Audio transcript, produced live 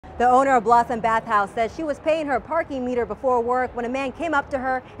The owner of Blossom Bathhouse says she was paying her parking meter before work when a man came up to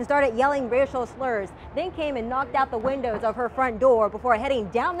her and started yelling racial slurs, then came and knocked out the windows of her front door before heading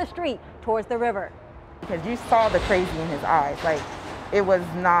down the street towards the river. Because you saw the crazy in his eyes. Like, it was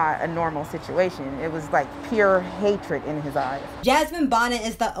not a normal situation. It was like pure hatred in his eyes. Jasmine Bonnet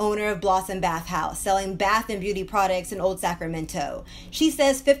is the owner of Blossom Bathhouse, selling bath and beauty products in Old Sacramento. She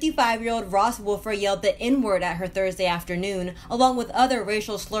says 55-year-old Ross Wolfer yelled the N-word at her Thursday afternoon, along with other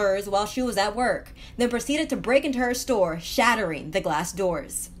racial slurs while she was at work, then proceeded to break into her store, shattering the glass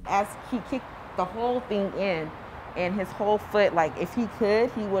doors. As he kicked the whole thing in, and his whole foot, like if he could,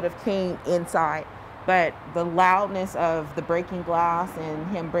 he would have came inside. But the loudness of the breaking glass and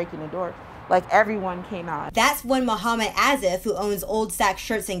him breaking the door, like everyone came out. That's when Muhammad Azif, who owns Old Sac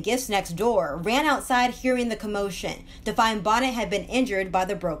Shirts and Gifts next door, ran outside hearing the commotion to find Bonnet had been injured by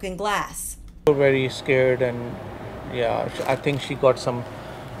the broken glass. Very scared, and yeah, I think she got some,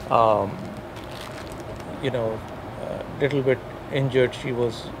 little bit injured.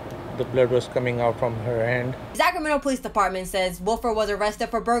 The blood was coming out from her hand. The Sacramento Police Department says Wolfer was arrested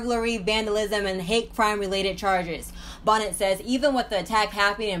for burglary, vandalism, and hate crime-related charges. Bonnet says even with the attack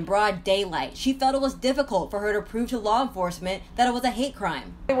happening in broad daylight, she felt it was difficult for her to prove to law enforcement that it was a hate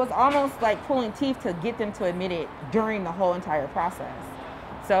crime. It was almost like pulling teeth to get them to admit it during the whole entire process.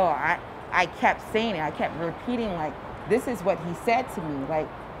 So I kept saying it. I kept repeating, like, this is what he said to me. Like,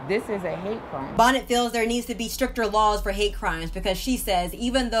 this is a hate crime. Bonnet feels there needs to be stricter laws for hate crimes because she says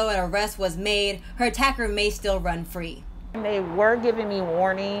even though an arrest was made, her attacker may still run free. They were giving me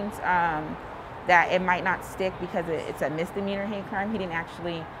warnings that it might not stick because it's a misdemeanor hate crime. He didn't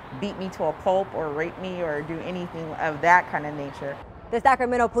actually beat me to a pulp or rape me or do anything of that kind of nature. The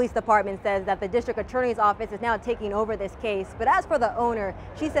Sacramento Police Department says that the district attorney's office is now taking over this case. But as for the owner,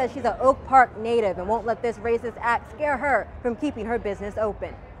 she says she's an Oak Park native and won't let this racist act scare her from keeping her business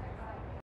open.